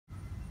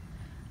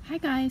Hi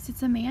guys,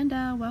 it's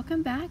Amanda.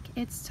 Welcome back.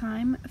 It's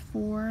time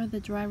for the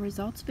dry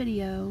results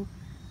video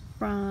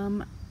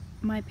from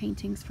my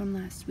paintings from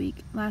last week.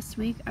 Last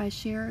week I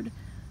shared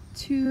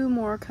two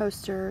more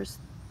coasters,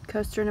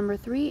 coaster number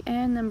 3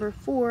 and number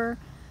 4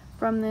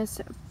 from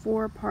this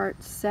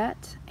 4-part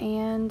set,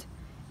 and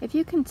if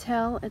you can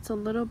tell, it's a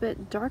little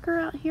bit darker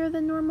out here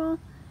than normal.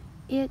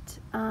 It's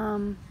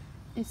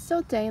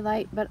still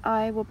daylight, but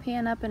I will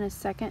pan up in a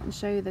second and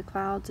show you the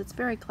clouds. It's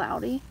very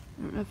cloudy.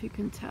 I don't know if you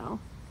can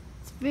tell.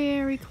 It's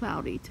very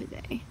cloudy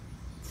today,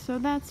 so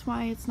that's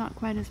why it's not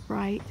quite as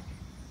bright.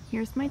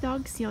 Here's my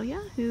dog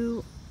Celia,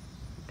 who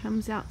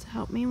comes out to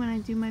help me when I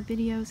do my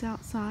videos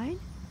outside.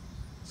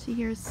 She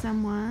hears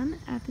someone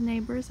at the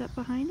neighbors up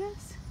behind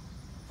us.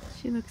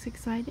 She looks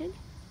excited.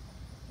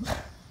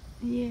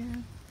 Yeah.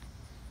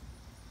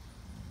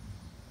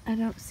 I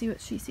don't see what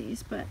she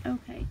sees, but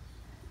okay.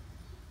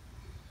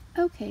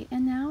 Okay,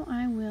 and now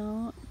I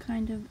will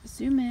kind of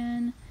zoom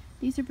in.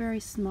 These are very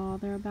small.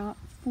 They're about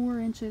 4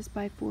 inches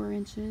by 4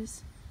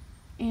 inches.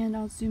 And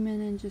I'll zoom in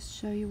and just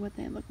show you what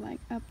they look like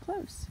up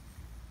close.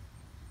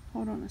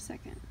 Hold on a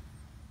second.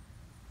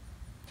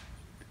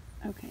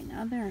 Okay,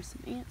 now there are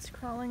some ants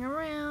crawling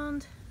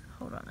around.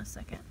 Hold on a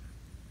second.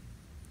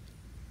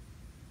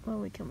 Well,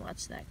 we can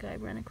watch that guy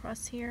run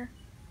across here.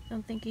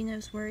 Don't think he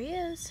knows where he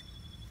is.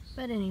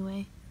 But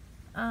anyway,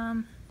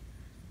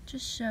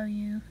 just show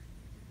you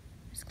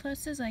as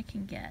close as I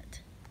can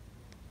get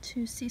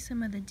to see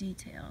some of the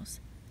details.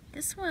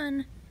 This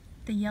one,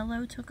 the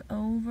yellow took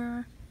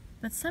over,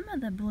 but some of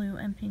the blue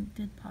and pink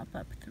did pop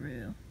up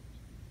through.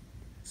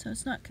 So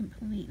it's not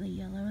completely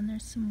yellow, and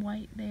there's some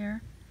white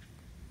there.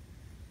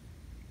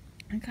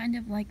 I kind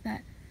of like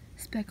that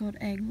speckled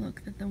egg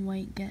look that the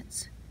white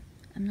gets.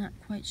 I'm not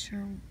quite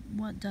sure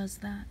what does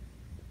that.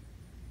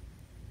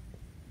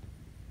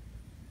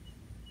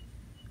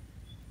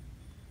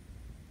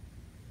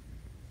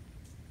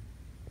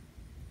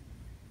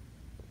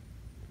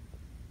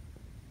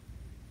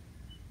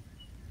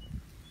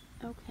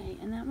 Okay,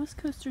 and that was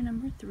coaster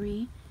number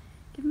 3.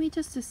 Give me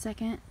just a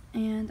second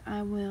and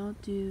I will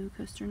do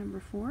coaster number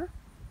 4.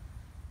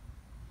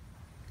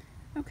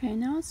 Okay,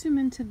 now I'll zoom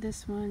into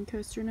this one,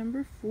 coaster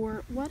number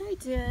 4. What I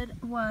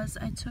did was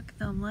I took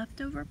the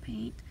leftover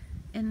paint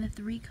in the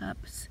 3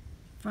 cups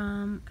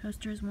from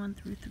coasters 1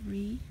 through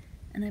 3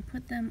 and I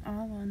put them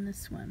all on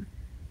this one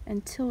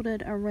and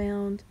tilted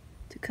around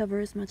to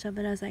cover as much of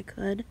it as I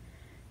could.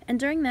 And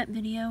during that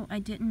video I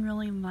didn't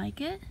really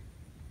like it,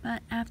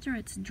 but after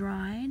it's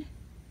dried,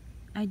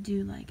 I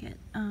do like it.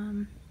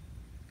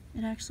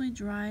 It actually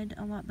dried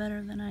a lot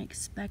better than I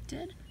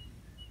expected.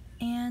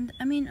 And,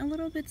 I mean, a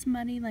little bit's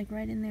muddy, like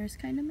right in there is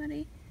kind of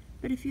muddy.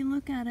 But if you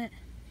look at it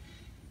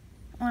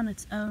on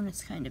its own,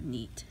 it's kind of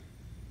neat.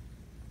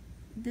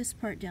 This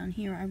part down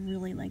here, I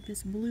really like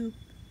this blue.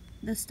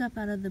 The stuff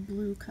out of the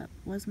blue cup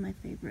was my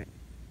favorite.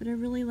 But I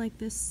really like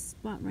this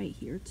spot right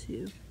here,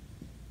 too.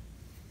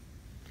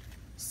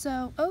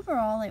 So,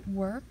 overall, it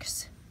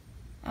works.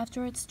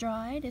 After it's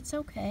dried, it's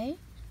okay.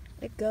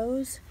 It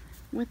goes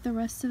with the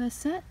rest of the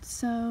set,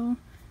 so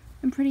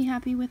I'm pretty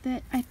happy with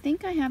it. I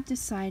think I have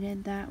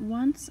decided that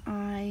once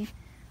I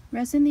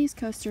resin these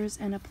coasters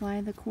and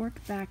apply the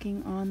cork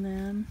backing on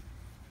them,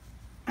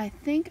 I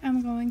think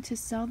I'm going to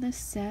sell this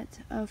set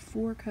of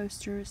 4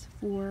 coasters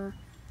for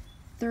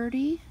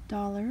 $30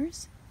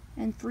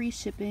 and free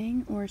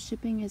shipping, or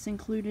shipping is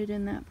included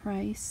in that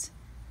price.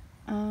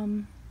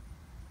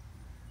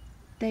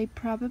 They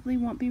probably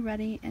won't be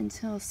ready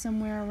until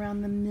somewhere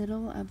around the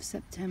middle of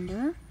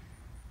September,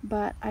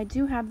 but I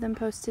do have them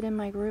posted in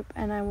my group,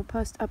 and I will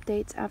post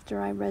updates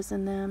after I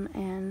resin them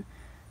and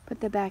put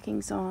the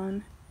backings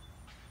on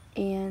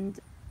and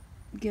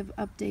give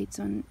updates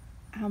on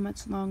how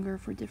much longer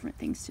for different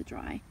things to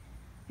dry.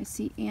 I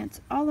see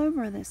ants all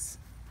over this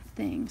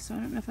thing, so I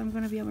don't know if I'm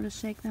going to be able to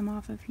shake them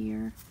off of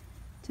here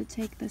to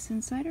take this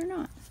inside or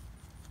not.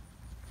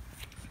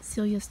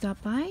 Celia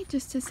stopped by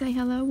just to say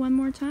hello one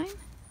more time.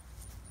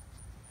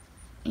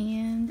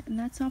 And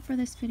that's all for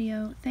this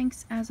video.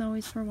 Thanks as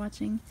always for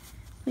watching.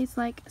 Please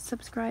like,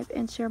 subscribe,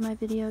 and share my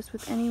videos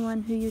with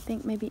anyone who you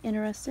think may be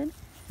interested.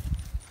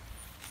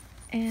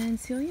 And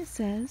Celia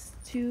says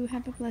to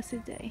have a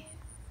blessed day.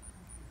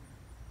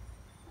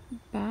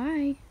 Bye.